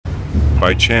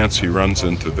By chance, he runs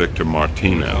into Victor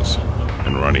Martinez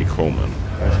and Ronnie Coleman.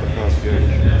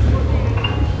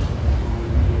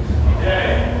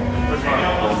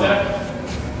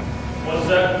 What's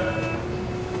that?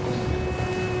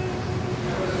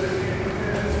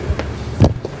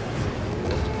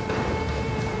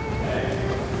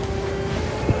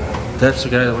 That's the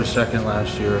guy that was second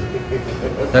last year.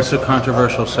 That's a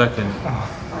controversial second.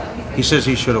 He says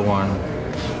he should have won.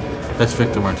 That's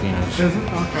Victor Martinez. Is it?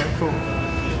 Okay, cool.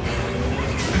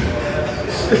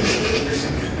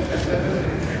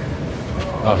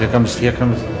 Oh, here comes the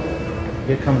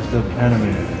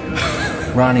enemy.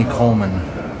 Ronnie Coleman.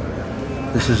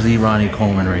 This is the Ronnie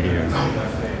Coleman right here.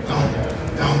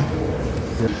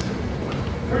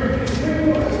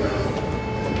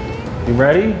 You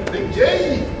ready? Big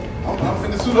Jay! I'm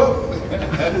finna suit up.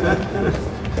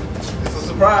 It's a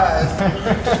surprise.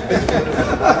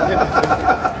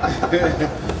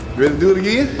 Ready to do it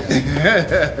again?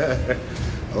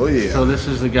 Oh yeah. So this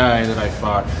is the guy that I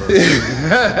fought for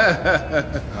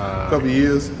a couple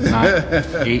years. not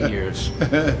 8 years.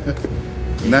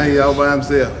 Now he all by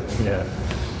himself. Yeah.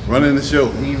 Running the show.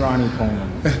 The Ronnie Coleman.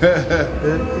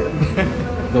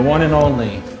 The one and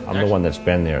only. I'm the one that's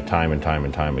been there time and time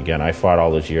and time again. I fought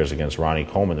all those years against Ronnie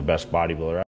Coleman, the best bodybuilder ever.